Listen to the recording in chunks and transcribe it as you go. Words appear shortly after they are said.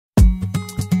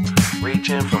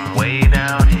reaching from way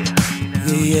down here.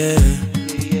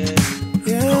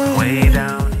 From way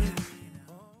down here.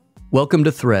 Welcome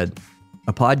to Thread,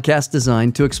 a podcast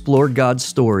designed to explore God's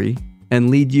story and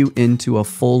lead you into a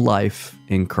full life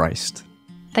in Christ.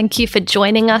 Thank you for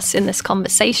joining us in this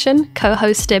conversation,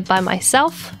 co-hosted by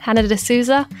myself, Hannah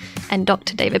DeSouza, and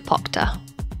Dr. David Pocta.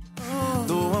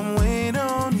 Though I'm way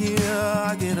down here,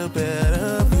 I get a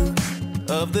better view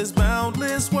of this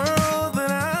boundless world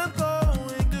that I'm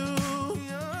going to.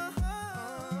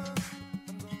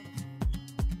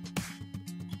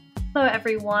 Hello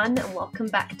everyone, and welcome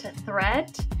back to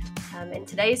Thread. In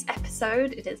today's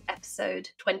episode, it is episode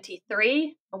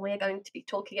 23, and we're going to be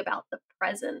talking about the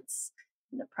presence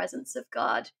of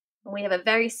God. And we have a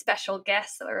very special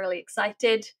guest that we're really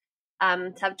excited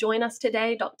to have join us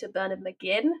today, Dr. Bernard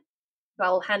McGinn, who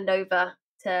I'll hand over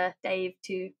to Dave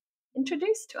to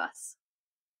introduce to us.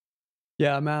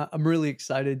 Yeah, I'm really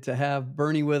excited to have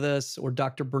Bernie with us, or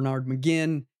Dr. Bernard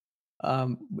McGinn.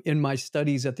 In my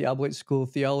studies at the Oblate School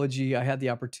of Theology, I had the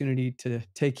opportunity to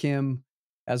take him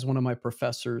as one of my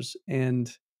professors. And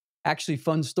actually,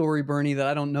 fun story, Bernie, that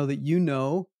I don't know that you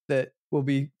know, that will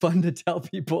be fun to tell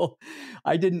people.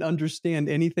 I didn't understand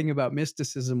anything about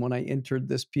mysticism when I entered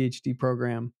this PhD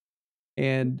program.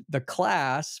 And the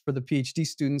class for the PhD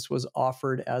students was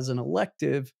offered as an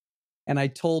elective. And I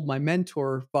told my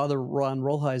mentor, Father Ron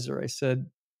Rollheiser, I said,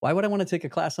 why would I want to take a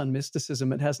class on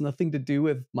mysticism? It has nothing to do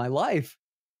with my life.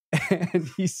 And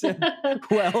he said,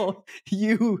 well,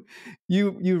 you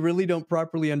really don't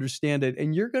properly understand it.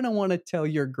 And you're going to want to tell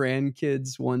your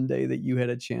grandkids one day that you had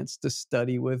a chance to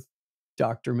study with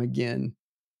Dr. McGinn.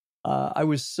 I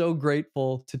was so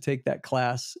grateful to take that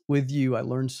class with you. I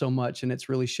learned so much, and it's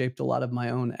really shaped a lot of my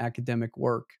own academic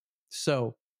work.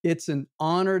 So it's an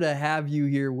honor to have you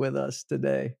here with us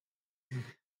today.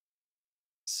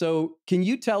 So can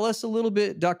you tell us a little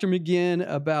bit, Dr. McGinn,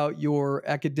 about your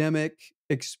academic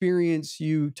experience?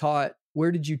 You taught,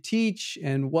 where did you teach,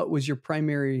 and what was your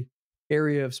primary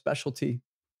area of specialty?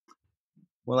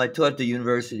 Well, I taught at the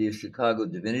University of Chicago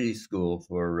Divinity School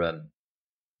for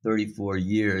 34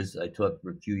 years. I taught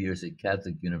for a few years at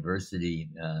Catholic University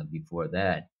before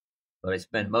that. But I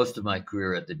spent most of my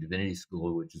career at the Divinity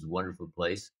School, which is a wonderful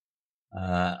place.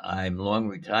 I'm long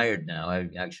retired now. I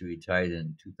actually retired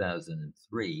in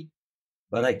 2003.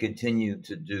 But I continue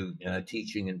to do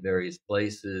teaching in various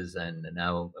places, and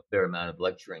now a fair amount of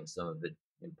lecturing, some of it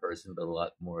in person, but a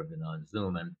lot more of it on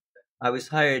Zoom. And I was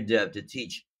hired to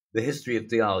teach the history of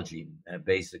theology,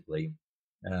 basically.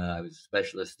 I was a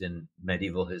specialist in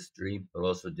medieval history, but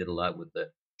also did a lot with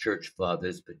the church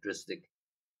fathers, patristic.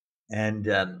 And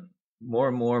more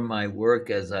and more my work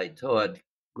as I taught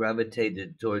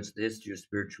gravitated towards the history of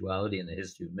spirituality and the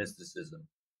history of mysticism.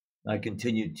 I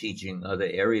continued teaching other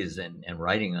areas and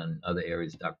writing on other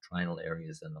areas, doctrinal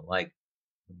areas and the like.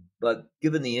 But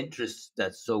given the interest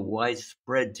that's so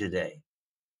widespread today,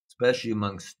 especially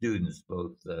among students,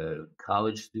 both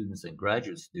college students and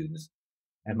graduate students,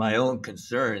 and my own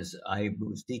concerns, I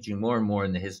was teaching more and more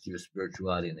in the history of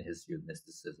spirituality and the history of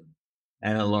mysticism.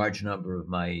 And a large number of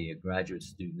my graduate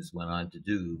students went on to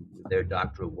do their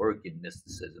doctoral work in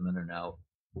mysticism and are now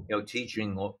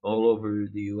teaching all over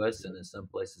the U.S. and in some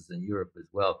places in Europe as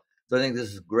well. So I think this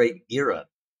is a great era,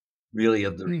 really,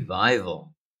 of the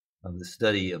revival of the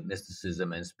study of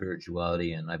mysticism and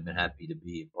spirituality. And I've been happy to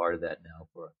be a part of that now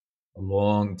for a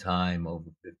long time,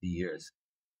 over 50 years.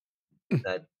 Is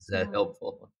that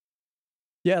helpful?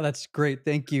 Yeah, that's great.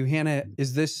 Thank you. Hannah,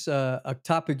 is this a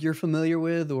topic you're familiar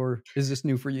with, or is this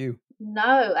new for you?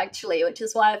 No, actually, which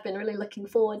is why I've been really looking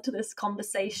forward to this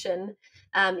conversation.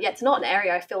 It's not an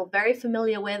area I feel very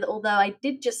familiar with, although I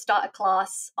did just start a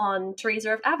class on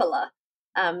Teresa of Avila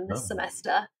this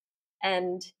semester,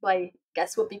 and who I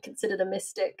guess would be considered a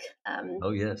mystic. Oh,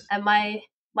 yes. And my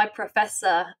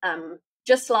professor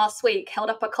just last week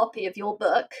held up a copy of your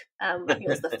book. I think it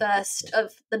was the first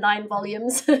of the 9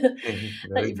 volumes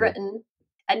that you've written.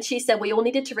 And she said we all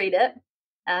needed to read it.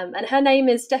 And her name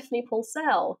is Stephanie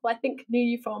Purcell, who I think knew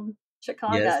you from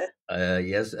Chicago.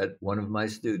 Yes, at one of my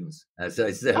students. As I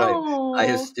said, I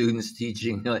have students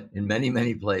teaching in many,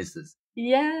 many places.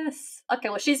 Yes. Okay,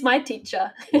 well, she's my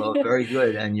teacher. Well, very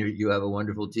good. And you have a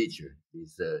wonderful teacher.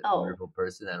 She's a wonderful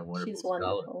person and a wonderful scholar.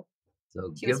 Wonderful.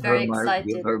 So she was very excited.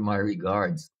 Give her my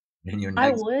regards. In your I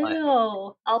next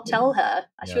will. I'll tell her.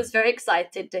 Yeah. She was very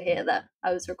excited to hear that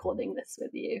I was recording this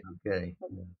with you. Okay.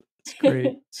 That's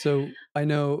great. So I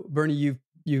know, Bernie,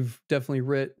 you've definitely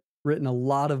written a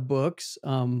lot of books.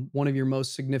 One of your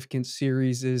most significant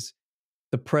series is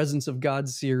the Presence of God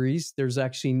series. There's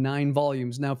actually 9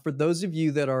 volumes. Now, for those of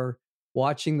you that are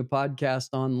watching the podcast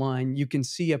online, you can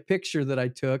see a picture that I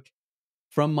took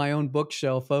from my own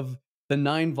bookshelf of the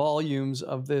 9 volumes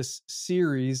of this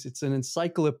series. It's an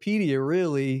encyclopedia,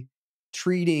 really,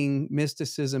 treating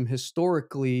mysticism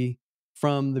historically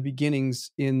from the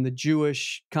beginnings in the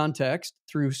Jewish context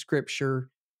through scripture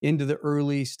into the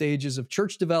early stages of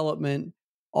church development,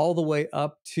 all the way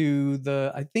up to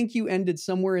I think you ended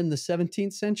somewhere in the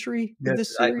 17th century with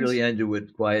this I series? really ended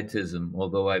with quietism,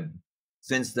 although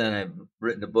since then I've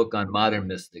written a book on modern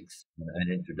mystics,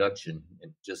 an introduction,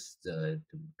 and just to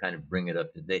kind of bring it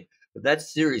up to date. But that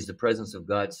series, The Presence of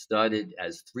God, started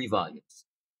as 3 volumes.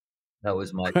 That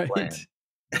was my plan.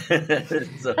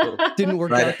 So Didn't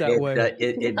work out that way.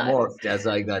 It morphed as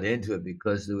I got into it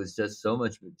because there was just so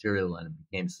much material and it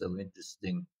became so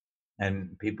interesting.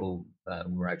 And people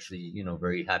were actually,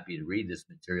 very happy to read this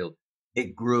material.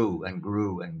 It grew and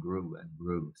grew and grew and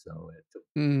grew. So it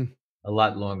took a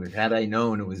lot longer. Had I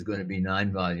known it was going to be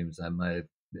 9 volumes, I might have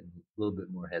been a little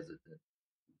bit more hesitant.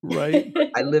 Right.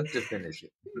 I lived to finish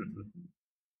it.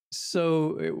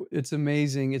 So it's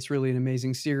amazing. It's really an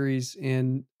amazing series.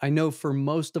 And I know for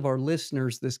most of our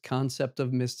listeners, this concept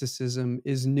of mysticism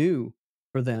is new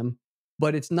for them,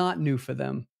 but it's not new for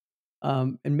them.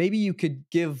 And maybe you could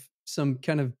give some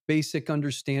kind of basic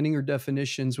understanding or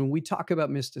definitions. When we talk about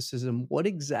mysticism, what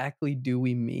exactly do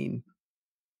we mean?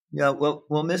 Yeah,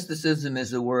 well, mysticism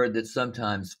is a word that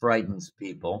sometimes frightens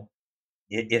people.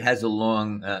 It has a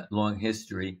long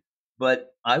history,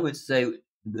 but I would say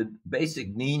the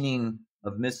basic meaning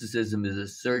of mysticism is a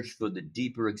search for the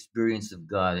deeper experience of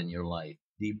God in your life,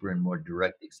 deeper and more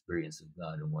direct experience of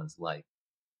God in one's life.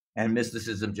 And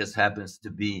mysticism just happens to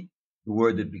be the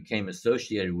word that became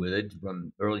associated with it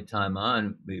from early time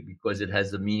on because it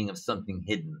has the meaning of something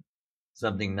hidden,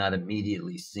 something not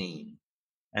immediately seen.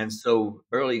 And so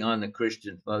early on, the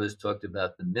Christian fathers talked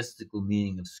about the mystical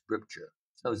meaning of Scripture.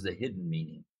 So that was the hidden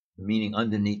meaning, the meaning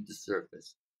underneath the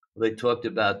surface. Well, they talked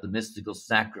about the mystical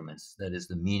sacraments, that is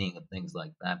the meaning of things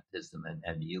like baptism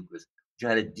and the Eucharist, which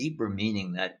had a deeper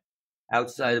meaning that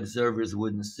outside observers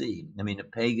wouldn't see. I mean, a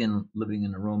pagan living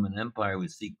in the Roman Empire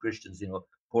would see Christians,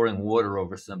 pouring water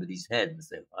over somebody's head and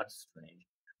say, well, that's strange.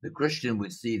 The Christian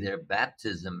would see their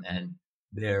baptism and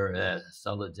their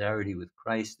solidarity with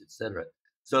Christ, etc.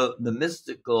 So the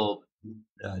mystical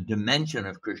dimension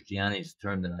of Christianity, is the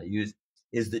term that I use,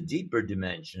 is the deeper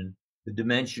dimension, the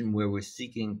dimension where we're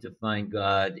seeking to find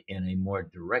God in a more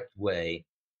direct way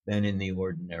than in the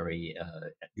ordinary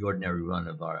run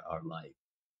of our life.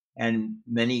 And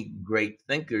many great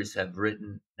thinkers have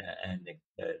written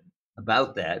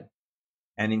about that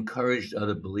and encouraged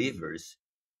other believers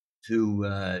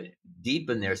to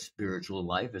deepen their spiritual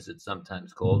life, as it's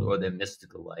sometimes called, or their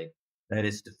mystical life. That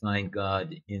is to find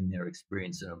God in their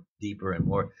experience in a deeper and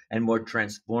more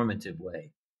transformative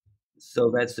way.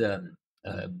 So that's a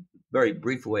very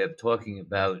brief way of talking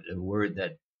about a word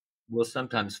that will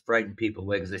sometimes frighten people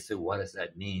away because they say, "What does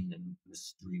that mean?" and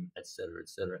mystery, et cetera, et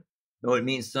cetera. No, it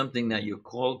means something that you're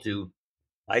called to.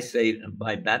 I say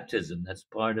by baptism. That's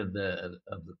part of the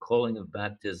calling of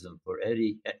baptism for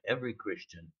every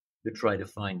Christian to try to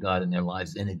find God in their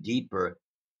lives in a deeper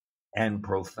and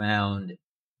profound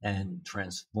and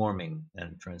transforming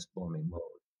mode.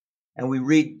 And we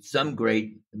read some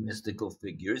great mystical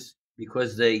figures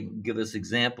because they give us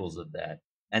examples of that,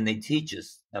 and they teach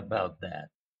us about that,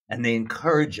 and they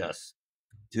encourage us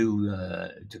to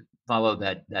follow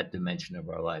that dimension of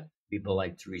our life. People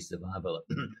like Teresa of Avila,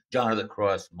 John of the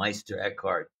Cross, Meister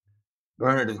Eckhart,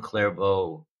 Bernard of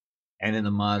Clairvaux, and in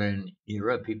the modern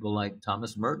era, people like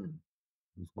Thomas Merton,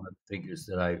 who's one of the figures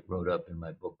that I wrote up in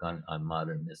my book on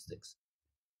modern mystics,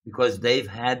 because they've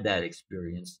had that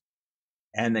experience,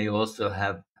 and they also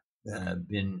have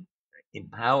been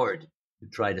empowered to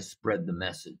try to spread the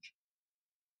message.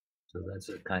 So that's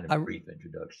a kind of brief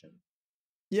introduction.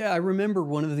 Yeah, I remember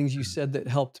one of the things you said that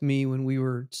helped me when we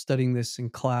were studying this in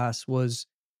class was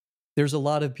there's a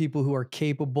lot of people who are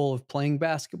capable of playing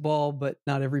basketball, but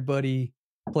not everybody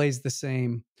plays the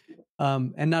same.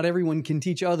 And not everyone can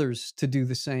teach others to do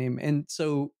the same. And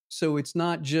so it's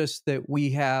not just that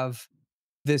we have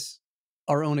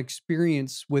our own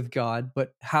experience with God,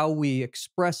 but how we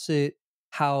express it,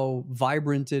 how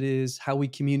vibrant it is, how we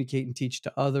communicate and teach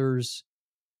to others.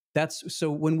 So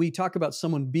when we talk about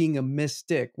someone being a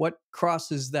mystic, what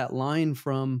crosses that line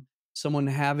from someone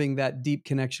having that deep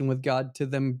connection with God to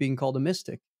them being called a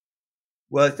mystic?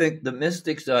 Well, I think the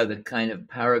mystics are the kind of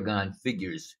paragon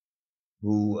figures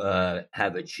who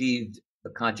have achieved a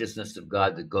consciousness of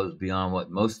God that goes beyond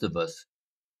what most of us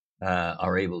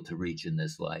are able to reach in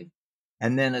this life.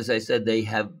 And then, as I said, they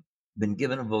have been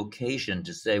given a vocation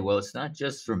to say, well, it's not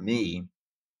just for me,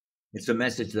 it's a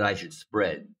message that I should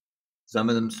spread. Some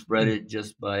of them spread it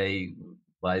just by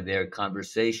their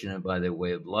conversation and by their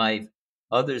way of life.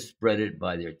 Others spread it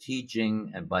by their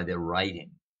teaching and by their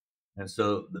writing. And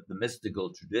so the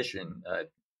mystical tradition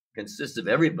consists of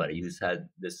everybody who's had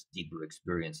this deeper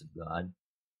experience of God,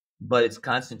 but it's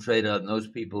concentrated on those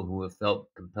people who have felt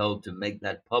compelled to make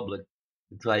that public,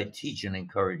 to try to teach and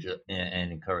encourage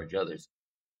others.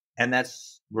 And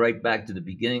that's right back to the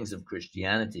beginnings of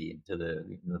Christianity, to the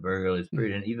very earliest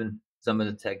period, and even some of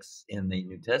the texts in the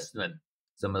New Testament,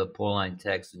 some of the Pauline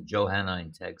texts and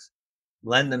Johannine texts,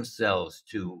 lend themselves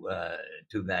to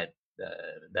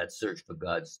that search for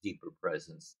God's deeper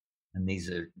presence. And these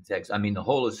are texts. I mean, the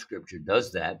whole of Scripture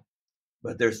does that,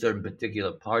 but there are certain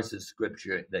particular parts of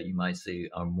Scripture that you might say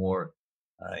are more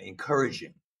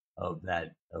encouraging of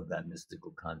that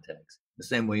mystical context. The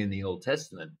same way in the Old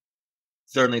Testament,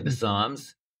 certainly the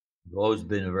Psalms have always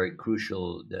been a very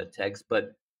crucial text,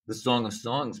 but the Song of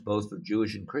Songs, both for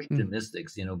Jewish and Christian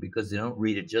mystics, because they don't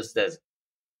read it just as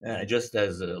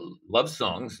love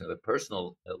songs,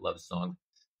 personal love songs,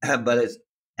 but as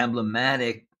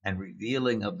emblematic and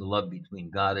revealing of the love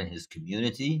between God and his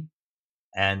community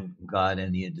and God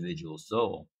and the individual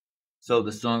soul. So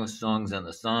the Song of Songs and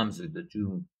the Psalms are the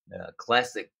two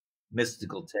classic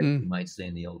mystical texts, you might say,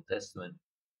 in the Old Testament,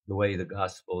 the way the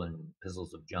Gospel and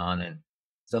Epistles of John and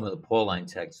some of the Pauline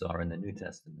texts are in the New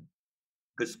Testament.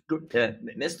 Because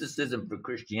mysticism for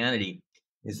Christianity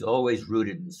is always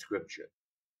rooted in Scripture.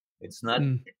 It's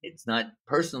not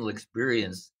personal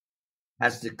experience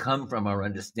has to come from our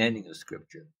understanding of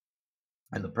Scripture.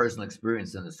 And the personal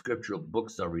experience and the scriptural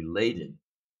books are related.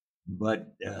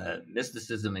 But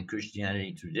mysticism in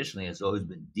Christianity traditionally has always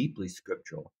been deeply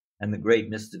scriptural. And the great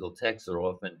mystical texts are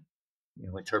often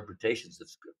interpretations of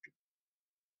Scripture.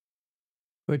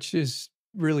 Which is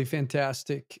really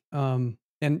fantastic. And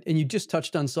you just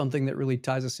touched on something that really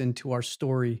ties us into our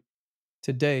story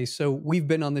today. So we've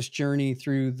been on this journey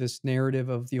through this narrative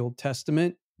of the Old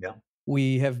Testament. Yeah.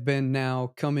 We have been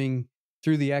now coming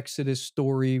through the Exodus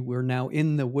story. We're now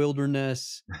in the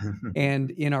wilderness. And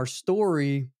in our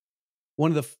story,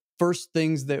 one of the first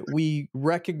things that we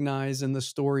recognize in the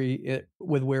story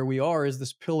with where we are is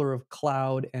this pillar of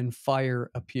cloud and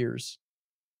fire appears.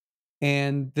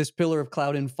 And this pillar of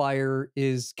cloud and fire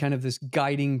is kind of this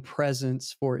guiding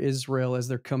presence for Israel as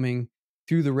they're coming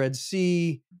through the Red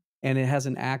Sea, and it has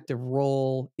an active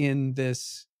role in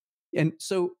this. And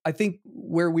so I think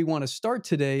where we want to start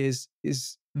today is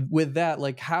with that.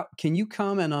 Like, how can you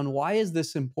comment on why is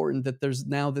this important that there's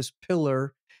now this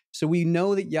pillar? So we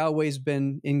know that Yahweh's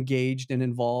been engaged and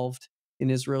involved in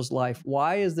Israel's life.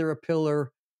 Why is there a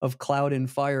pillar of cloud and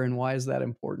fire, and why is that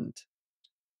important?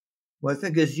 Well, I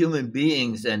think as human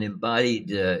beings and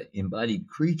embodied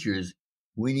creatures,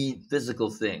 we need physical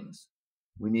things.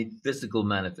 We need physical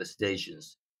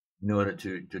manifestations in order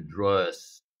to draw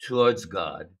us towards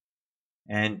God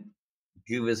and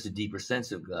give us a deeper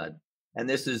sense of God. And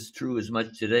this is true as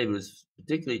much today, but it's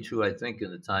particularly true, I think,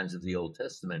 in the times of the Old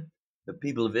Testament. The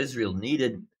people of Israel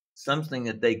needed something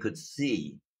that they could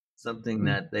see, something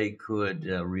that they could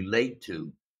relate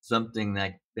to, something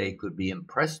that they could be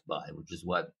impressed by, which is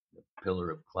what the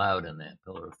pillar of cloud and that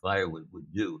pillar of fire would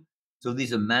do. So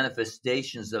these are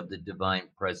manifestations of the divine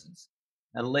presence.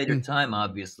 At a later time,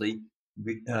 obviously,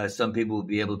 some people will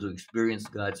be able to experience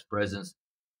God's presence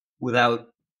without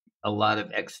a lot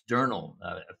of external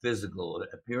physical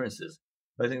appearances.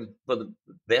 But I think for the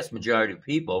vast majority of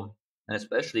people, and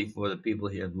especially for the people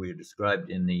here who are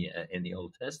described in the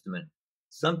Old Testament,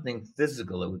 something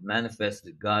physical that would manifest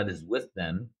that God is with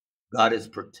them, God is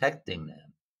protecting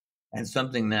them, and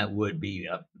something that would be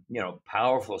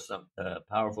powerful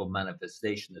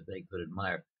manifestation that they could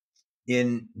admire.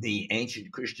 In the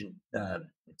ancient Christian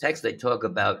text, they talk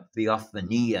about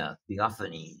theophanies,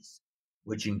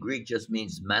 which in Greek just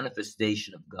means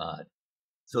manifestation of God.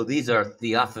 So these are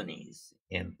theophanies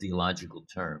in theological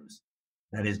terms.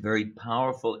 That is very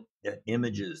powerful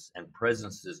images and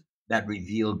presences that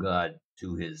reveal God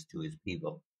to his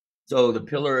people. So the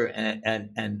pillar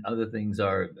and other things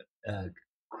are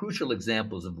crucial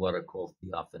examples of what are called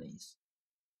theophanies.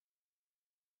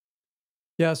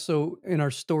 Yeah, so in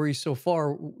our story so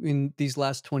far, in these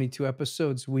last 22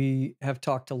 episodes, we have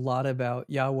talked a lot about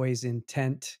Yahweh's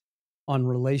intent on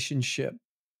relationship.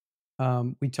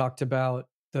 We talked about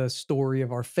the story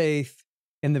of our faith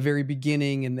in the very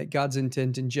beginning, and that God's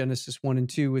intent in Genesis 1 and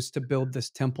 2 was to build this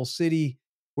temple city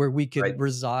where we could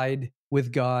reside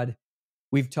with God.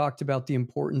 We've talked about the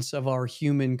importance of our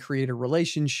human creator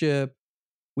relationship.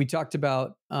 We talked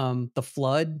about the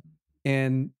flood,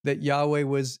 and that Yahweh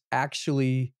was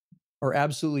actually or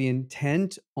absolutely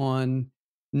intent on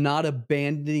not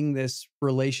abandoning this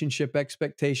relationship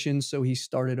expectation. So he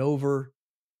started over.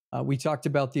 We talked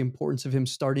about the importance of him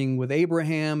starting with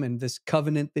Abraham and this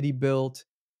covenant that he built.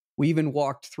 We even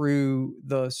walked through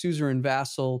the suzerain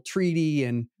vassal treaty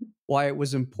and why it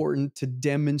was important to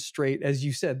demonstrate, as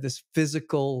you said, this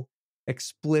physical,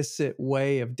 explicit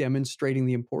way of demonstrating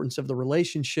the importance of the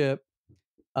relationship.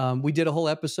 We did a whole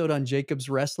episode on Jacob's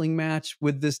wrestling match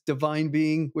with this divine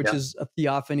being, which is a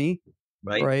theophany,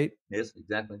 right? Yes,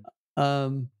 exactly.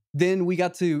 Then we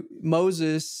got to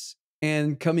Moses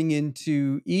and coming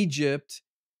into Egypt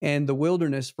and the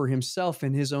wilderness for himself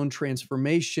and his own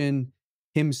transformation,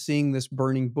 him seeing this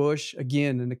burning bush,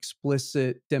 again, an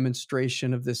explicit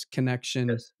demonstration of this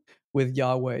connection with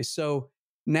Yahweh. So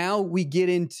now we get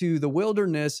into the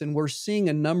wilderness and we're seeing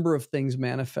a number of things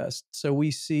manifest. So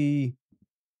we see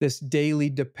this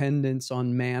daily dependence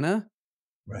on manna,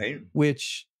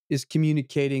 which is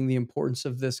communicating the importance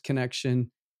of this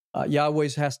connection.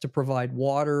 Yahweh's has to provide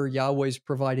water. Yahweh's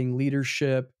providing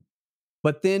leadership.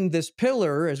 But then this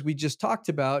pillar, as we just talked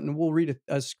about, and we'll read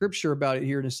a scripture about it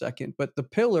here in a second, but the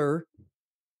pillar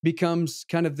becomes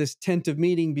kind of this tent of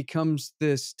meeting, becomes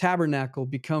this tabernacle,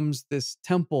 becomes this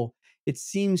temple. It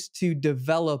seems to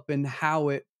develop in how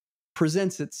it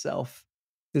presents itself,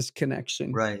 this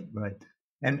connection. Right.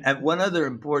 And one other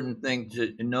important thing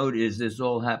to note is this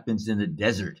all happens in the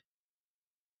desert.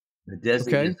 The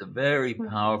desert is a very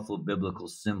powerful biblical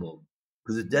symbol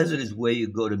because the desert is where you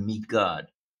go to meet God.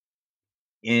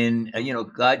 And,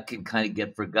 God can kind of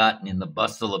get forgotten in the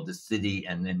bustle of the city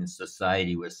and in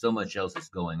society where so much else is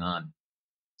going on.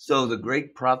 So the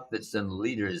great prophets and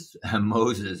leaders,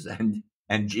 Moses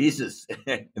and Jesus,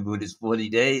 with his 40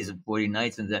 days and 40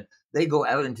 nights, and that they go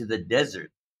out into the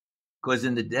desert because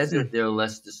in the desert there are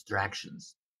less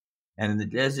distractions. And in the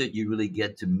desert, you really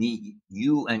get to meet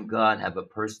you and God, have a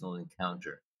personal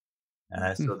encounter.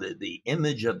 So the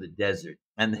image of the desert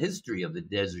and the history of the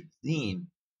desert theme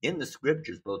in the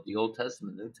scriptures, both the Old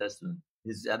Testament and New Testament,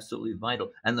 is absolutely vital.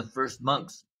 And the first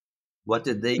monks, what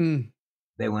did they do?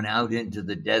 They went out into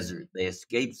the desert. They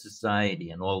escaped society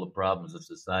and all the problems of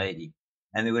society,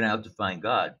 and they went out to find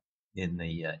God in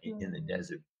the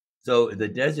desert. So the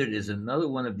desert is another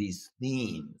one of these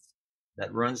themes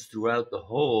that runs throughout the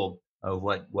whole of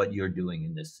what you're doing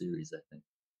in this series, I think.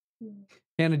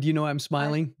 Hannah, do you know I'm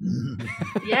smiling?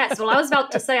 Yes. Well, I was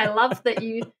about to say, I love that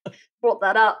you brought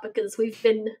that up because we've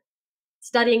been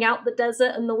studying out the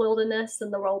desert and the wilderness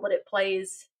and the role that it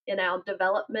plays in our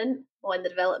development or in the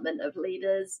development of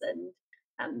leaders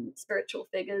and spiritual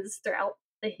figures throughout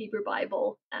the Hebrew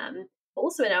Bible.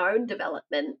 Also in our own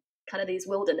development, kind of these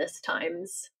wilderness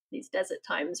times, these desert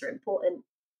times are important.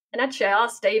 And actually, I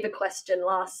asked Dave a question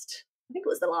I think it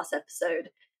was the last episode,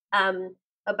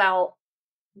 about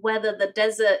whether the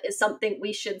desert is something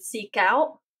we should seek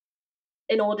out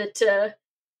in order to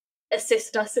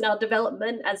assist us in our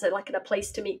development as a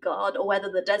place to meet God, or whether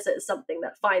the desert is something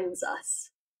that finds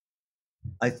us.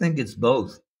 I think it's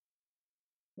both.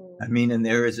 I mean, and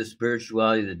there is a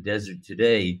spirituality of the desert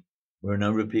today where a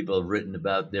number of people have written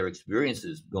about their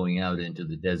experiences going out into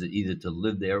the desert, either to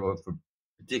live there or for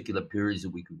particular periods that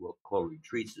we could call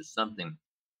retreats or something.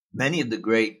 Many of the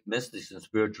great mystics and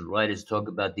spiritual writers talk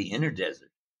about the inner desert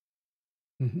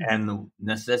and the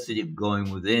necessity of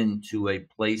going within to a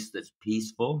place that's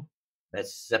peaceful,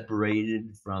 that's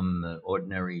separated from the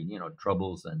ordinary,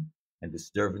 troubles and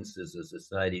disturbances of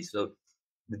society. So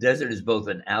the desert is both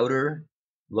an outer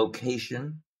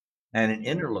location and an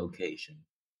inner location.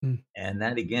 And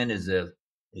that, again, is a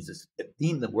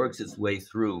theme that works its way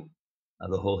through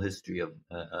the whole history of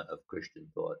Christian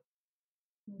thought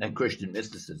and Christian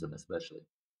mysticism, especially.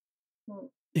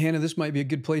 Hannah, this might be a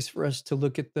good place for us to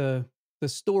look at the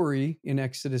story in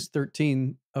Exodus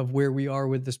 13 of where we are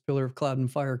with this pillar of cloud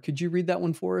and fire. Could you read that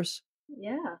one for us?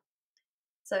 Yeah.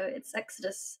 So it's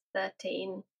Exodus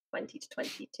 13, 20 to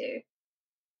 22.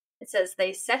 It says,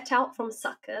 they set out from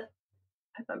Sukkah,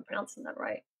 I hope I'm pronouncing that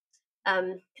right,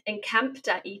 encamped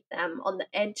at Etham on the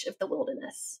edge of the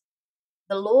wilderness.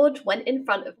 The Lord went in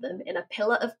front of them in a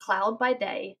pillar of cloud by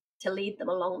day to lead them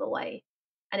along the way,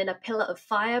 and in a pillar of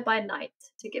fire by night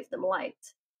to give them light,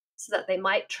 so that they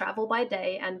might travel by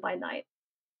day and by night.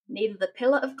 Neither the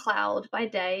pillar of cloud by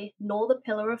day nor the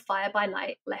pillar of fire by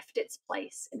night left its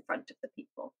place in front of the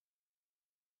people.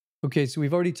 Okay, so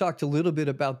we've already talked a little bit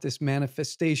about this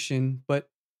manifestation, but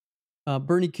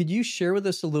Bernie, could you share with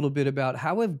us a little bit about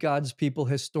how have God's people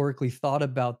historically thought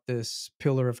about this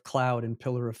pillar of cloud and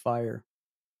pillar of fire?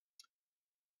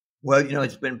 Well,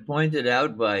 it's been pointed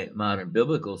out by modern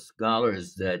biblical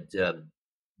scholars that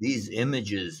these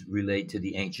images relate to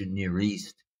the ancient Near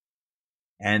East.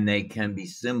 And they can be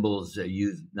symbols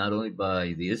used not only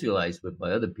by the Israelites, but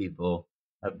by other people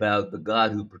about the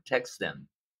God who protects them.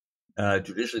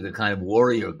 Traditionally, the kind of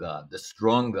warrior God, the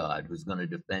strong God who's going to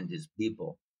defend his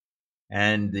people.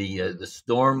 And the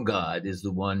storm God is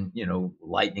the one,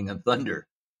 lightning and thunder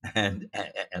and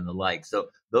the like. So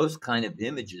those kind of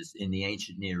images in the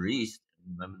ancient Near East,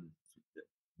 remember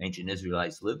the ancient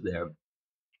Israelites lived there,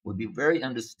 would be very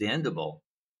understandable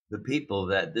to people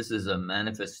that this is a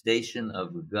manifestation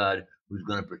of the God who's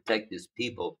going to protect his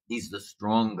people. He's the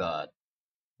strong God,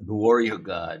 the warrior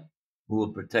God who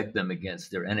will protect them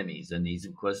against their enemies. And these,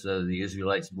 of course, are the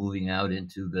Israelites moving out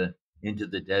into the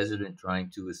desert and trying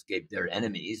to escape their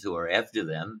enemies who are after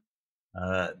them,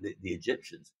 the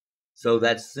Egyptians. So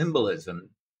that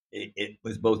symbolism, it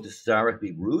was both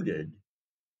historically rooted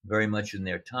very much in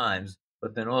their times,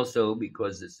 but then also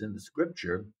because it's in the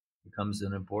scripture, becomes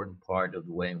an important part of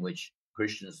the way in which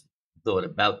Christians thought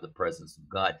about the presence of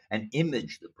God and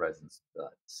imaged the presence of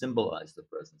God, symbolized the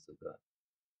presence of God.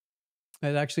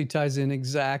 It actually ties in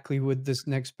exactly with this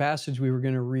next passage we were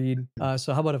going to read.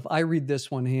 So how about if I read this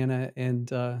one, Hannah, and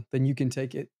then you can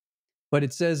take it. But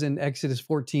it says in Exodus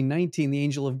 14:19, the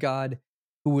angel of God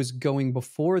who was going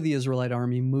before the Israelite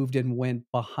army moved and went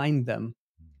behind them.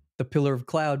 The pillar of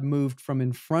cloud moved from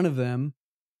in front of them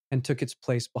and took its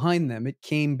place behind them. It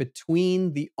came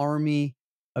between the army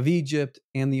of Egypt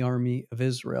and the army of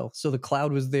Israel. So the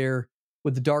cloud was there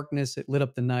with the darkness. It lit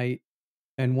up the night,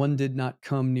 and one did not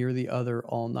come near the other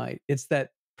all night. It's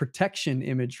that protection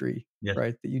imagery, Yes.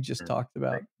 right, that you just talked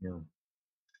about. Right. Yeah.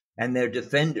 And their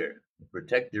defender,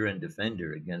 protector and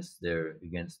defender against their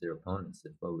opponents,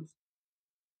 their foes.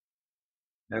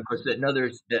 And of course,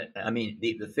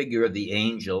 the figure of the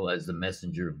angel as the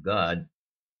messenger of God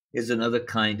is another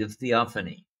kind of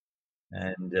theophany.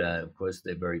 And of course,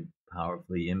 they're very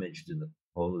powerfully imaged in the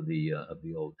whole of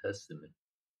the Old Testament.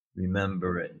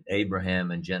 Remember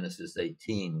Abraham in Genesis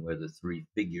 18, where the three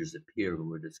figures appear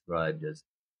who are described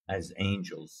as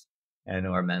angels and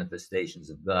are manifestations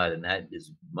of God, and that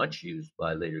is much used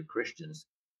by later Christians,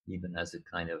 even as a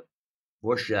kind of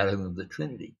foreshadowing of the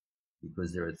Trinity,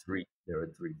 because there are three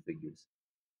figures.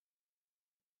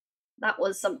 That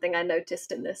was something I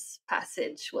noticed in this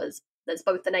passage, was there's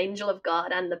both an angel of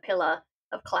God and the pillar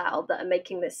of cloud that are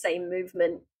making this same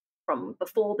movement from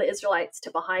before the Israelites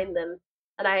to behind them.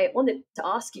 And I wanted to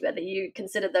ask you whether you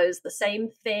consider those the same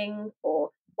thing,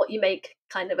 or what you make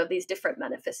kind of these different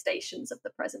manifestations of the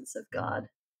presence of God.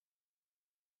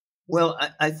 Well,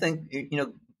 I think,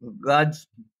 God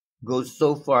goes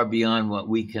so far beyond what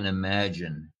we can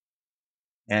imagine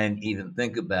and even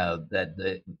think about, that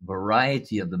the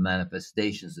variety of the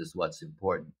manifestations is what's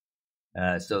important.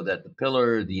 So that the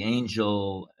pillar, the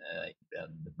angel,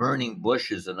 the burning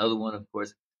bush is another one, of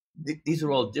course. These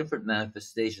are all different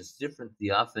manifestations, different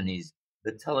theophanies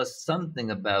that tell us something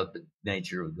about the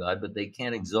nature of God, but they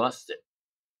can't exhaust it.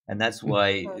 And that's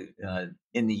why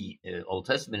in the Old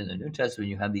Testament and the New Testament,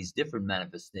 you have these different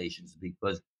manifestations,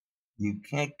 because you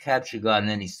can't capture God in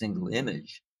any single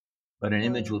image, but an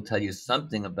image will tell you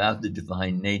something about the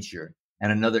divine nature,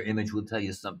 and another image will tell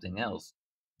you something else.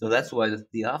 So that's why the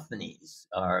theophanies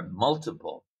are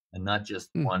multiple and not just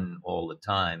one all the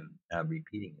time,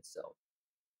 repeating itself.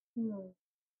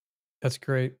 That's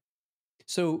great.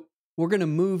 So we're going to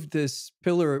move this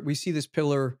pillar. We see this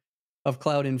pillar of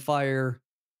cloud and fire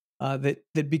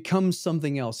that becomes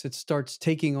something else. It starts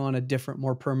taking on a different,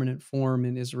 more permanent form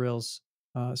in Israel's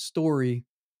story.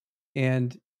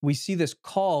 And we see this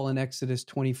call in Exodus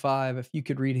 25. If you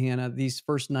could read, Hannah, these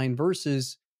first 9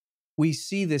 verses, we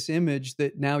see this image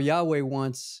that now Yahweh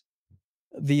wants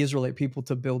the Israelite people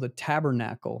to build a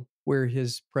tabernacle where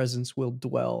his presence will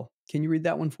dwell. Can you read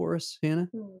that one for us, Hannah?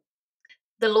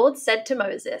 The Lord said to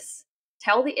Moses,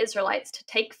 "Tell the Israelites to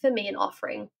take for me an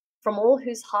offering from all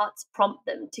whose hearts prompt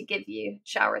them to give you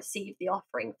shall receive the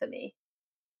offering for me.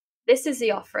 This is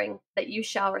the offering that you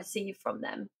shall receive from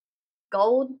them: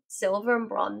 gold, silver, and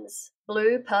bronze,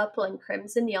 blue, purple, and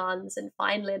crimson yarns and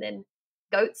fine linen,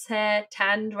 goat's hair,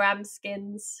 tanned ram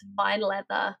skins, fine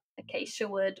leather, acacia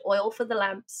wood, oil for the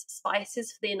lamps,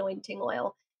 spices for the anointing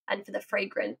oil, and for the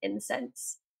fragrant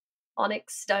incense,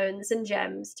 onyx stones and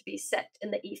gems to be set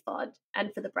in the ephod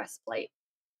and for the breastplate.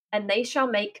 And they shall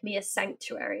make me a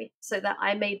sanctuary, so that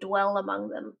I may dwell among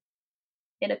them.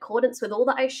 In accordance with all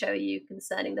that I show you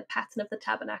concerning the pattern of the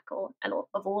tabernacle and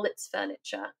of all its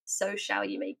furniture, so shall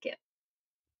you make it."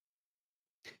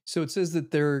 So it says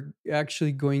that they're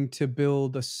actually going to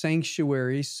build a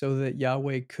sanctuary so that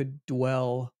Yahweh could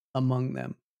dwell among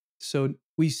them. So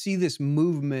we see this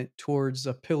movement towards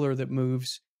a pillar that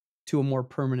moves to a more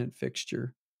permanent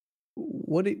fixture.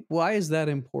 Why is that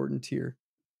important here?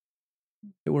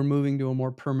 that we're moving to a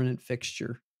more permanent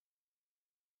fixture?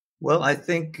 Well, I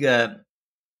think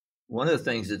one of the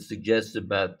things it suggests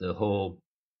about the whole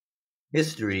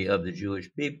history of the Jewish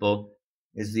people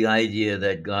is the idea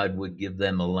that God would give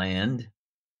them a land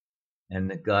and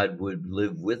that God would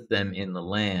live with them in the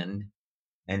land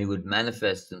and he would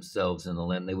manifest themselves in the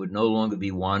land. They would no longer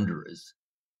be wanderers,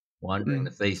 wandering Mm,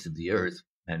 the face of the earth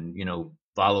and,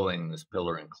 following this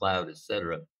pillar and cloud,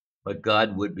 etc. But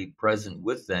God would be present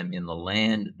with them in the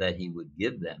land that he would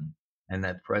give them. And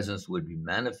that presence would be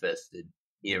manifested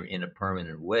here in a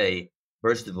permanent way.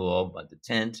 First of all, by the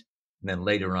tent, and then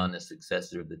later on, the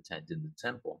successor of the tent in the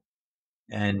temple.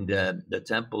 And the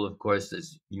temple, of course,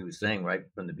 as you were saying right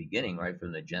from the beginning, right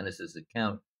from the Genesis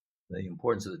account, the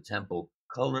importance of the temple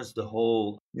colors the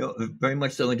whole, very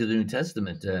much so into the New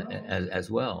Testament as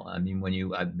well. I mean,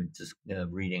 I've been just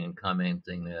reading and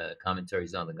commenting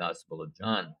commentaries on the Gospel of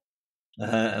John,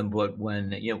 but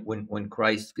when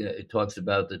Christ talks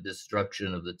about the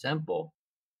destruction of the temple,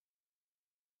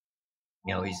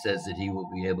 he says that he will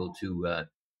be able to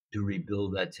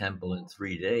rebuild that temple in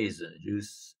 3 days. And the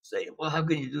Jews say, well, how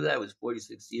can you do that? It was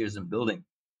 46 years in building.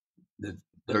 The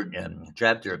third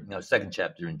chapter, second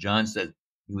chapter in John says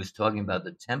he was talking about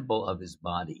the temple of his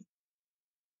body,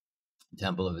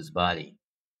 temple of his body.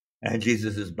 And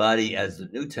Jesus' body as the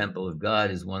new temple of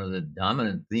God is one of the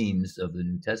dominant themes of the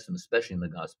New Testament, especially in the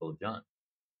Gospel of John.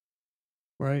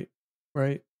 right,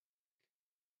 right.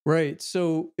 Right.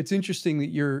 So it's interesting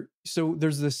that so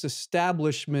there's this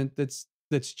establishment that's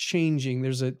changing.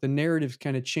 The narrative's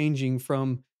kind of changing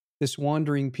from this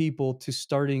wandering people to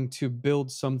starting to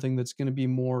build something that's going to be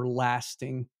more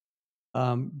lasting.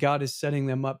 God is setting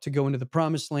them up to go into the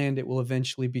promised land. It will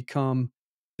eventually become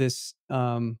this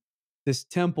this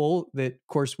temple that, of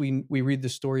course, we read the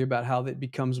story about how that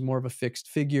becomes more of a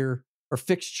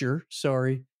fixture,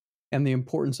 sorry, and the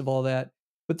importance of all that.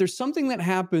 But there's something that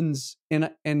happens, and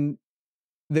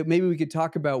that maybe we could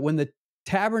talk about when the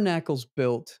tabernacle's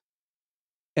built,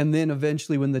 and then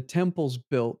eventually when the temple's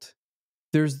built.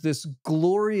 There's this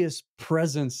glorious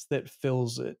presence that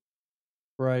fills it,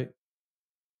 right?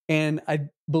 And I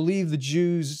believe the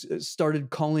Jews started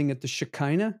calling it the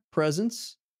Shekinah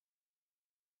presence.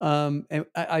 And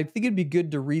I think it'd be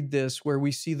good to read this where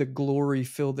we see the glory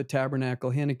fill the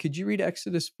tabernacle. Hannah, could you read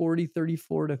Exodus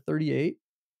 40:34-38?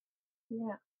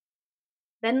 Yeah.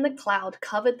 Then the cloud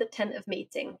covered the tent of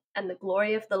meeting, and the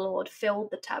glory of the Lord filled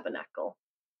the tabernacle.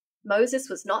 Moses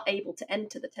was not able to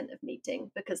enter the tent of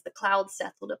meeting because the cloud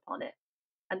settled upon it,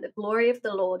 and the glory of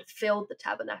the Lord filled the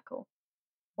tabernacle.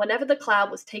 Whenever the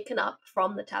cloud was taken up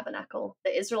from the tabernacle,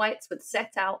 the Israelites would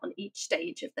set out on each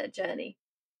stage of their journey.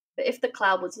 But if the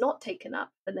cloud was not taken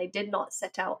up, then they did not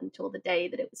set out until the day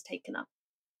that it was taken up.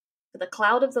 For the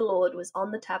cloud of the Lord was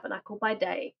on the tabernacle by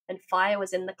day, and fire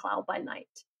was in the cloud by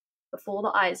night, before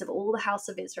the eyes of all the house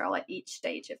of Israel at each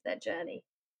stage of their journey.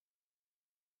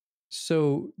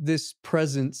 So this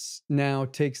presence now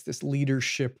takes this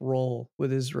leadership role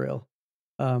with Israel.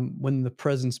 When the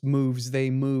presence moves, they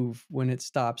move. When it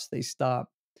stops, they stop.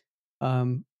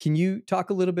 Can you talk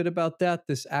a little bit about that,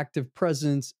 this active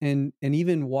presence, and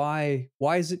even why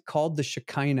is it called the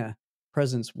Shekinah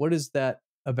presence? What is that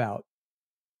about?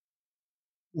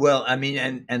 Well, I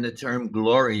mean, and the term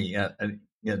glory,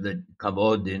 the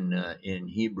kavod in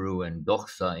Hebrew and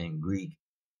doxa in Greek,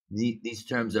 these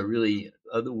terms are really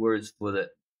other words for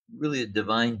a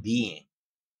divine being,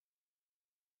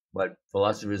 what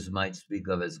philosophers might speak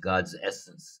of as God's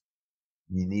essence.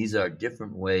 I mean, these are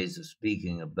different ways of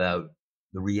speaking about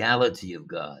the reality of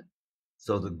God.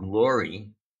 So the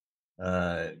glory,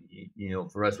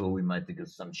 for us, what we might think of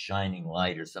some shining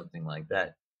light or something like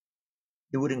that,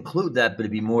 it would include that, but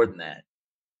it'd be more than that,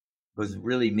 because it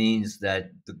really means that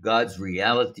God's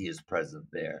reality is present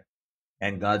there,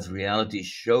 and God's reality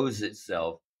shows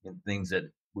itself in things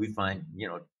that we find,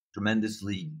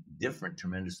 tremendously different,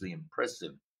 tremendously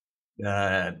impressive,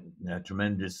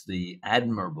 tremendously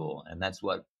admirable, and that's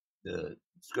what the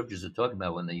scriptures are talking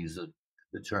about when they use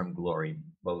the term glory,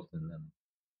 both in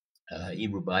the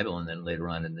Hebrew Bible and then later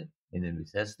on in the New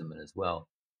Testament as well.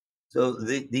 So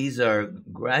these are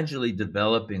gradually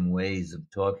developing ways of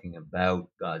talking about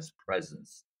God's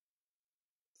presence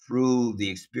through the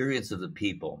experience of the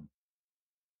people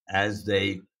as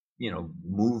they,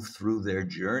 move through their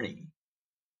journey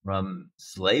from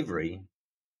slavery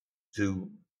to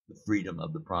the freedom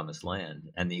of the promised land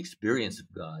and the experience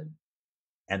of God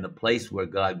and the place where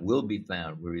God will be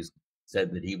found, where he's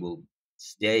said that he will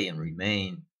stay and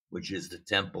remain, which is the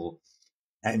temple.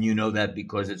 And you know that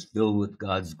because it's filled with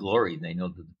God's glory. They know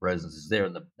that the presence is there.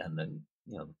 And then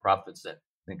the prophets that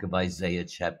think of Isaiah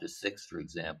chapter 6, for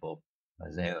example,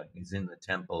 Isaiah is in the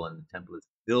temple, and the temple is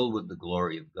filled with the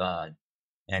glory of God,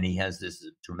 and he has this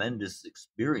tremendous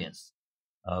experience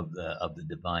of the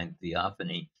divine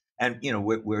theophany, and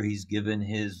where he's given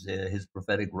his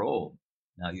prophetic role.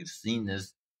 Now you've seen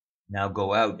this. Now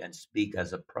go out and speak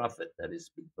as a prophet, that is,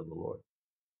 speak for the Lord.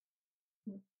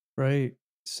 Right.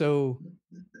 So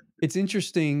it's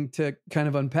interesting to kind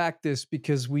of unpack this,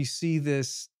 because we see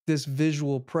this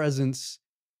visual presence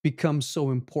become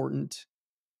so important.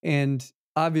 And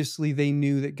obviously they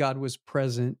knew that God was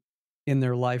present in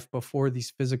their life before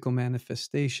these physical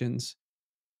manifestations.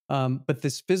 But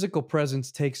this physical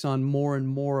presence takes on more and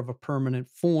more of a permanent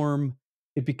form.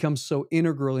 It becomes so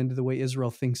integral into the way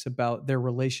Israel thinks about their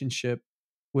relationship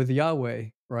with Yahweh,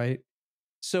 right?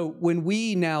 So when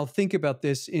we now think about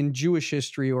this in Jewish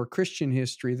history or Christian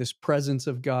history, this presence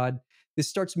of God, this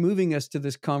starts moving us to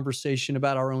this conversation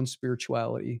about our own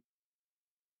spirituality.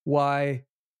 Why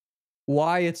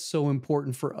it's so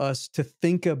important for us to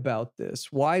think about this,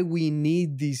 why we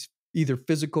need these either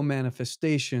physical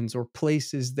manifestations or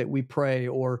places that we pray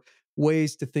or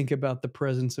ways to think about the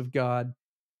presence of God,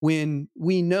 when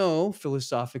we know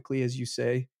philosophically, as you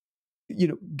say,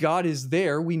 God is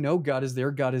there. We know God is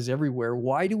there. God is everywhere.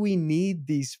 Why do we need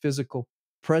these physical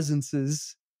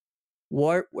presences?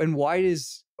 Or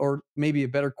maybe a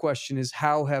better question is,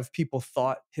 how have people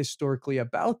thought historically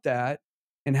about that?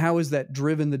 And how has that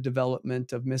driven the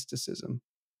development of mysticism?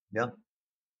 Yeah.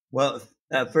 Well,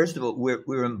 first of all,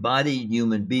 we're embodied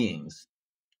human beings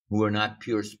who are not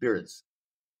pure spirits.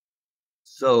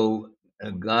 So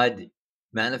God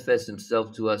manifests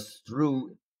himself to us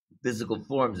through physical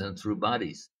forms and through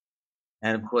bodies.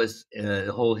 And of course,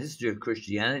 the whole history of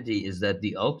Christianity is that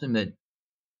the ultimate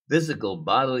physical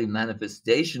bodily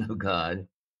manifestation of God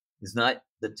is not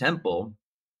the temple,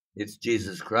 it's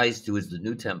Jesus Christ, who is the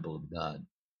new temple of God.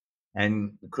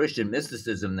 And Christian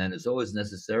mysticism then is always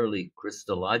necessarily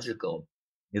Christological.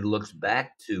 It looks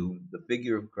back to the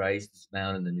figure of Christ as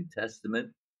found in the New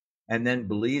Testament, and then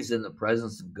believes in the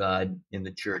presence of God in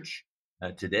the church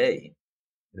today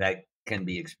that can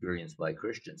be experienced by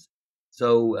Christians.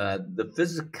 So the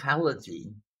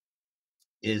physicality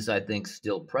is, I think,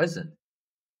 still present,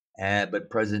 but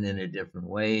present in different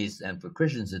ways. And for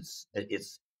Christians,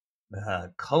 it's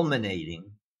culminating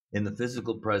in the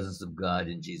physical presence of God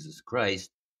in Jesus Christ,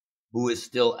 who is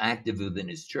still active within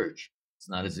his church. It's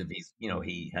not as if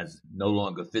he has no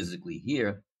longer physically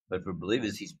here, but for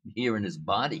believers, he's here in his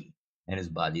body, and his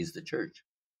body is the church.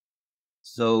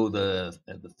 So the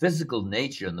physical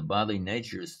nature and the bodily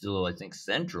nature is still, I think,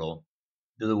 central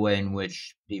to the way in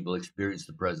which people experience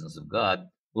the presence of God,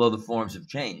 although the forms have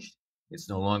changed. It's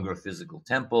no longer a physical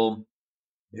temple.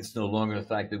 It's no longer the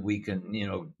fact that we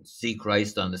can, see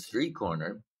Christ on the street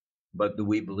corner, but that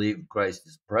we believe Christ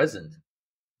is present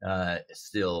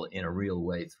still in a real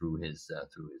way through his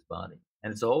body.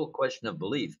 And it's a whole question of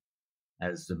belief,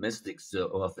 as the mystics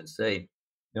often say.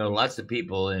 Lots of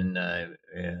people in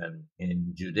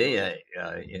Judea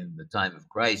in the time of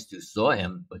Christ who saw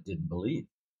him but didn't believe.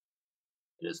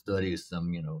 They just thought he was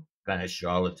some kind of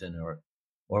charlatan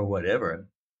or whatever.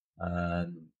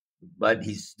 But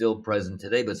he's still present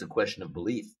today. But it's a question of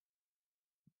belief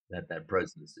that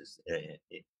presence is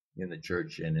in the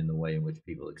church and in the way in which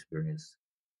people experience.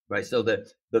 Right, so the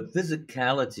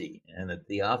physicality and the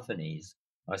theophanies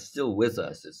are still with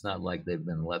us. It's not like they've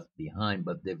been left behind,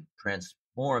 but they've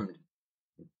transformed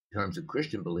in terms of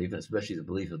Christian belief, and especially the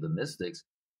belief of the mystics.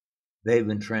 They've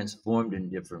been transformed in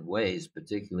different ways,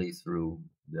 particularly through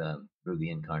the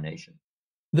incarnation.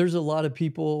 There's a lot of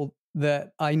people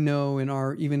that I know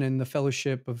even in the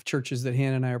fellowship of churches that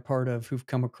Hannah and I are part of, who've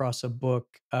come across a book,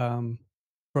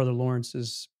 Brother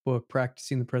Lawrence's book,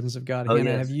 Practicing the Presence of God. Oh, Hannah,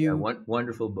 yes. have you?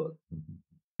 Wonderful book.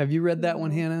 Have you read that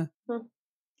one, Hannah?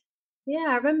 Yeah,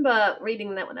 I remember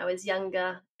reading that when I was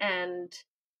younger, and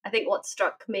I think what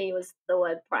struck me was the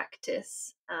word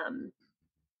practice,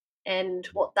 and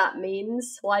what that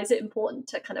means. Why is it important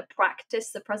to kind of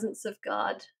practice the presence of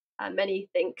God? Many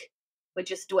think we're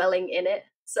just dwelling in it.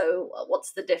 So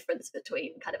what's the difference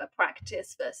between kind of a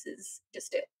practice versus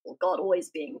just God always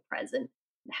being present?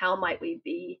 And how might we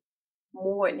be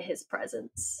more in his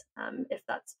presence, if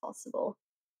that's possible?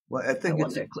 Well, I think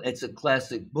it's a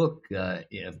classic book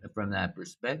from that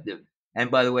perspective.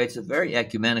 And by the way, it's a very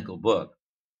ecumenical book.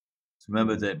 So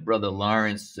remember that Brother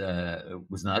Lawrence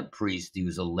was not a priest. He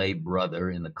was a lay brother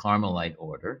in the Carmelite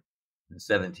order in the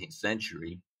 17th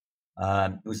century.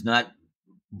 Was not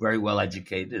very well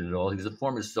educated at all. He was a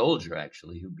former soldier,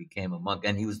 actually, who became a monk.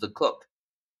 And he was the cook.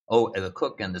 The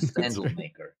cook and the sandal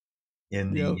maker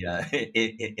in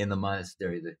the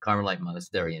monastery, the Carmelite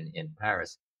monastery in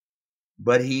Paris.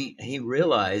 But he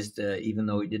realized, even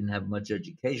though he didn't have much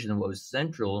education, what was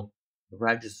central to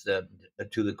practice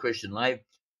to the Christian life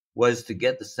was to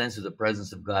get the sense of the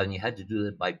presence of God, and you had to do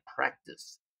that by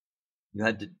practice. You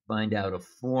had to find out a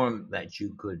form that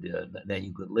you could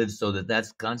live, so that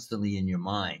that's constantly in your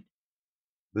mind.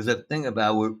 There's a thing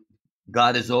about where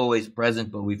God is always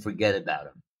present, but we forget about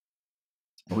him.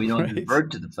 We don't Right.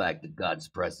 revert to the fact that God's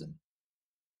present.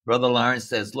 Brother Lawrence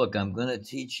says, look, I'm going to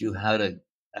teach you how to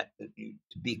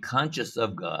be conscious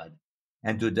of God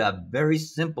and to adopt very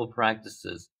simple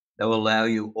practices that will allow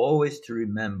you always to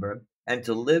remember and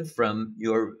to live from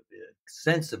your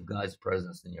sense of God's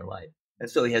presence in your life. And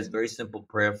so he has very simple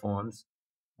prayer forms.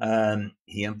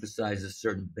 He emphasizes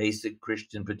certain basic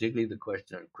Christian, particularly the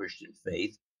question of Christian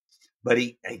faith. But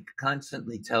he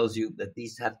constantly tells you that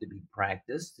these have to be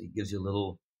practiced. He gives you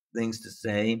little things to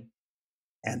say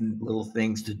and little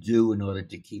things to do in order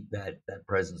to keep that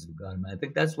presence of God. And I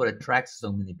think that's what attracts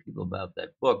so many people about that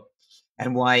book,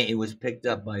 and why it was picked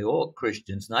up by all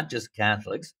Christians, not just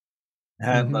Catholics,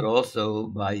 but also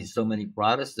by so many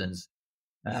Protestants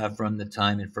from the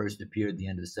time it first appeared, the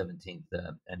end of the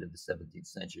 17th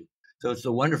century. So it's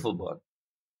a wonderful book,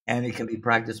 and it can be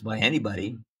practiced by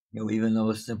anybody, even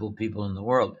those simple people in the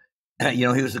world. He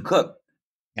was a cook,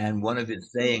 and one of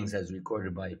his sayings, as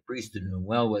recorded by a priest who knew him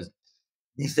well, was,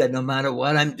 he said, no matter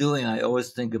what I'm doing, I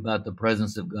always think about the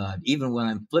presence of God. Even when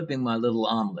I'm flipping my little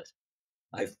omelet,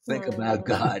 I think about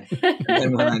God. And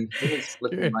then when I'm finished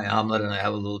flipping my omelet and I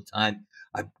have a little time,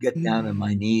 I get down on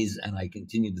my knees and I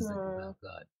continue to think about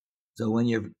God. So when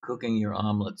you're cooking your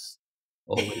omelets,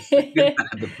 always think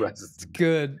about the presence of God.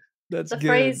 Good. That's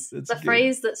the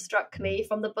phrase that struck me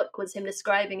from the book was him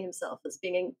describing himself as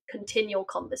being in continual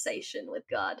conversation with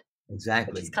God.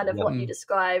 Exactly. Which is kind of what you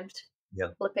described. Yeah.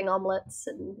 Flipping omelets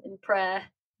and in prayer.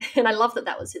 And I love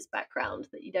that was his background,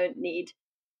 that you don't need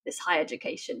this high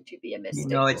education to be a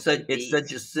mystic. It's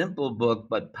such a simple book,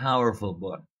 but powerful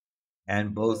book.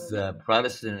 And both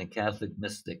Protestant and Catholic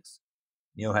mystics,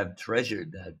 have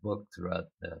treasured that book throughout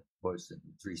the course of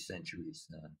 3 centuries.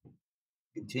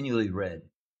 Continually read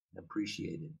and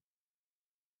appreciated.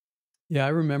 Yeah, I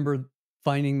remember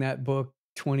finding that book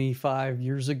 25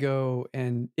 years ago,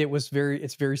 and it's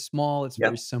very small, it's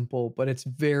very simple, but it's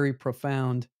very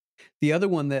profound. The other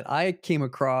one that I came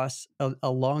across a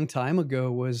long time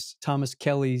ago was Thomas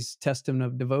Kelly's Testament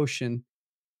of Devotion.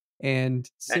 And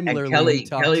similarly, and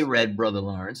Kelly read Brother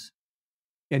Lawrence.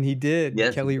 And he did.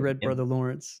 Yes, Kelly read Brother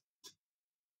Lawrence.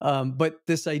 But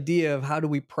this idea of how do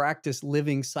we practice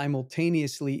living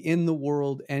simultaneously in the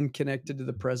world and connected to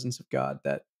the presence of God,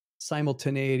 that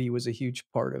simultaneity was a huge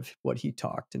part of what he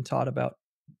talked and taught about.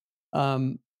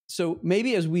 So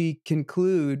maybe as we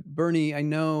conclude, Bernie, I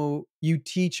know you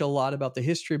teach a lot about the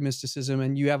history of mysticism,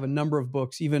 and you have a number of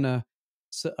books, even a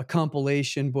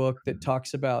compilation book that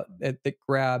talks about that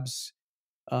grabs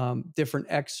different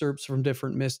excerpts from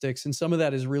different mystics, and some of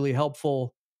that is really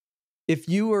helpful. If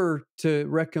you were to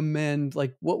recommend,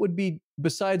 what would be,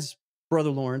 besides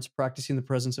Brother Lawrence, Practicing the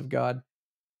Presence of God,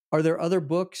 are there other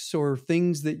books or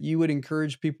things that you would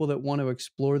encourage people that want to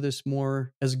explore this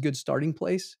more as a good starting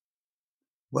place?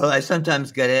 Well, I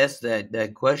sometimes get asked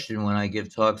that question when I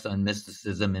give talks on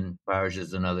mysticism in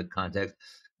parishes and other contexts.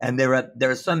 And there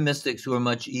are some mystics who are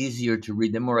much easier to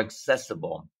read. They're more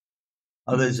accessible.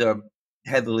 Others are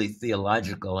heavily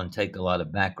theological and take a lot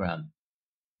of background.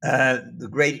 The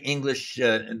great English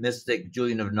mystic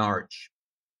Julian of Norwich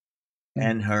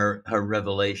and her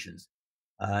revelations.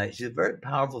 She's a very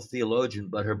powerful theologian,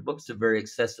 but her books are very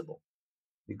accessible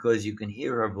because you can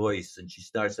hear her voice, and she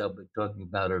starts out by talking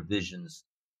about her visions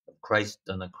of Christ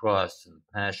on the cross and the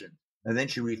Passion, and then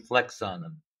she reflects on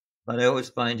them. But I always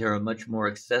find her a much more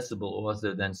accessible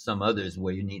author than some others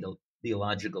where you need a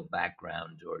theological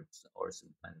background or some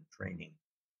kind of training.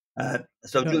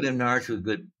 So Julian of Norwich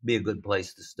would be a good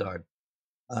place to start.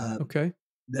 Okay.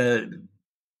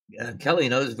 Kelly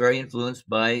is very influenced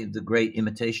by the great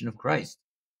Imitation of Christ.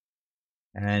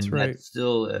 And that's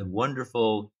still a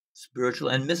wonderful spiritual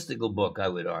and mystical book, I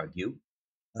would argue.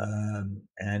 And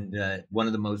one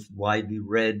of the most widely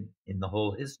read in the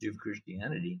whole history of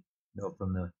Christianity,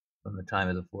 from the time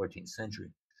of the 14th century.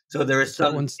 So there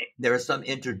are some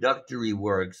introductory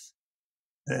works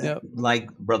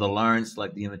like Brother Lawrence,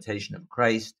 like The Imitation of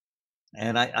Christ,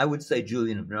 and I would say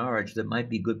Julian of Norwich that might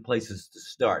be good places to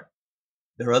start.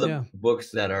 There are other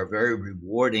books that are very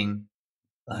rewarding.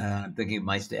 I'm thinking of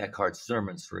Meister Eckhart's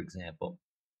sermons, for example,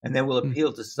 and they will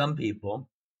appeal to some people,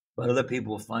 but other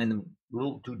people will find them a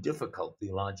little too difficult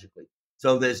theologically.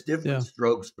 So there's different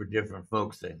strokes for different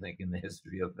folks, I think, in the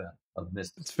history of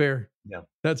mysticism. That's fair. Yeah,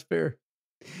 that's fair.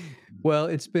 Well,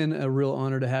 it's been a real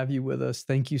honor to have you with us.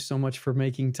 Thank you so much for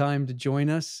making time to join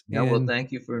us. Yeah, well,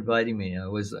 thank you for inviting me. I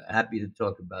was happy to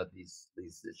talk about these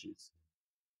issues.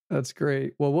 That's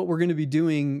great. Well, what we're going to be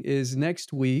doing is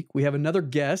next week, we have another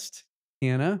guest,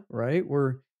 Hannah, right?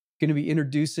 We're going to be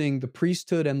introducing the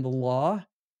priesthood and the law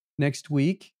next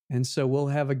week. And so we'll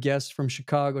have a guest from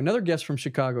Chicago, another guest from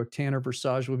Chicago, Tanner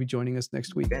Versage, will be joining us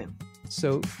next week. Okay.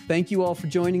 So thank you all for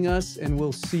joining us, and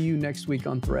we'll see you next week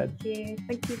on Thread.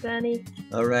 Thank you, Bernie.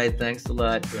 All right. Thanks a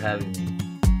lot for having me.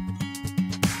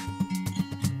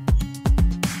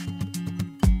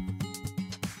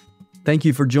 Thank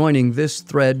you for joining this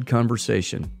Thread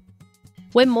conversation.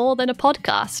 We're more than a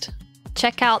podcast.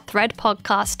 Check out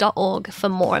threadpodcast.org for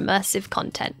more immersive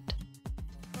content.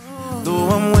 Though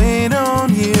I'm way down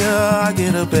here, I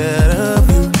get a better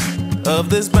view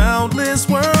of this boundless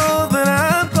world